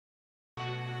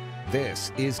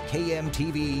This is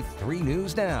KMTV 3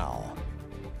 News Now.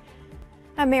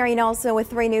 I'm Mary Nelson with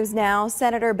 3 News Now.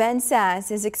 Senator Ben Sasse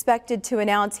is expected to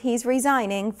announce he's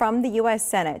resigning from the U.S.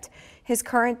 Senate. His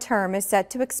current term is set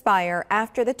to expire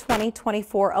after the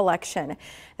 2024 election.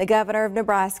 The governor of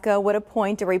Nebraska would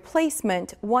appoint a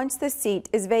replacement once the seat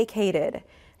is vacated.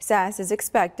 Sasse is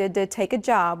expected to take a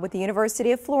job with the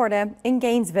University of Florida in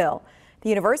Gainesville. The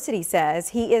university says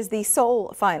he is the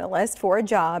sole finalist for a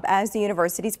job as the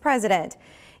university's president.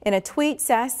 In a tweet,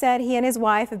 Sasse said he and his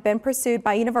wife have been pursued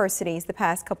by universities the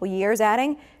past couple years,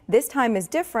 adding, "This time is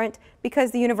different because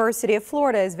the University of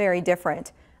Florida is very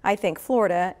different. I think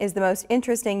Florida is the most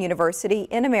interesting university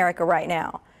in America right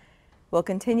now." We'll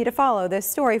continue to follow this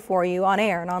story for you on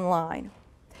air and online.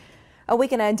 A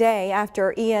week and a day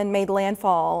after Ian made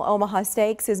landfall, Omaha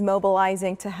Steaks is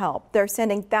mobilizing to help. They're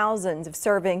sending thousands of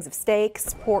servings of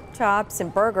steaks, pork chops,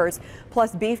 and burgers,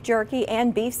 plus beef jerky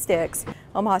and beef sticks.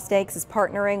 Omaha Steaks is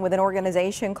partnering with an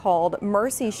organization called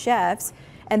Mercy Chefs,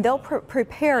 and they'll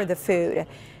prepare the food.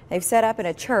 They've set up in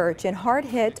a church in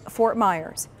hard-hit Fort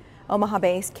Myers.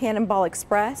 Omaha-based Cannonball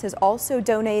Express has also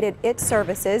donated its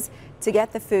services to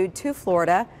get the food to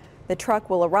Florida. The truck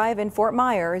will arrive in Fort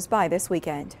Myers by this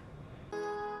weekend.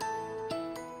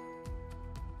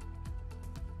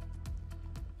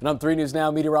 And I'm 3 News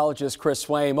Now meteorologist Chris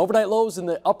Swaim. Overnight lows in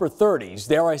the upper 30s.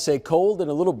 Dare I say cold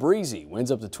and a little breezy. Winds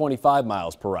up to 25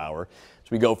 miles per hour. As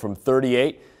we go from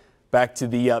 38 back to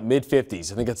the mid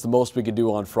 50s. I think that's the most we could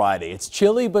do on Friday. It's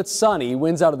chilly but sunny.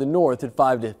 Winds out of the north at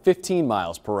 5 to 15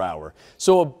 miles per hour.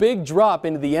 So a big drop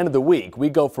into the end of the week.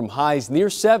 We go from highs near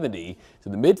 70 to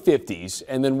the mid 50s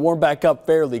and then warm back up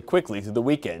fairly quickly through the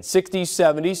weekend. 60s,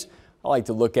 70s. I like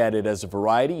to look at it as a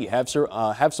variety. You have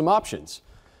some options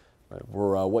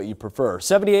for what you prefer.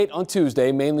 78 on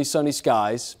Tuesday, mainly sunny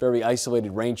skies, very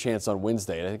isolated rain chance on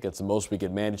Wednesday. I think that's the most we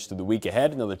can manage through the week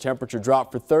ahead. Another temperature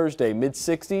drop for Thursday, mid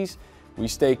 60s. We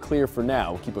stay clear for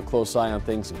now. We'll keep a close eye on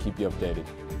things and keep you updated.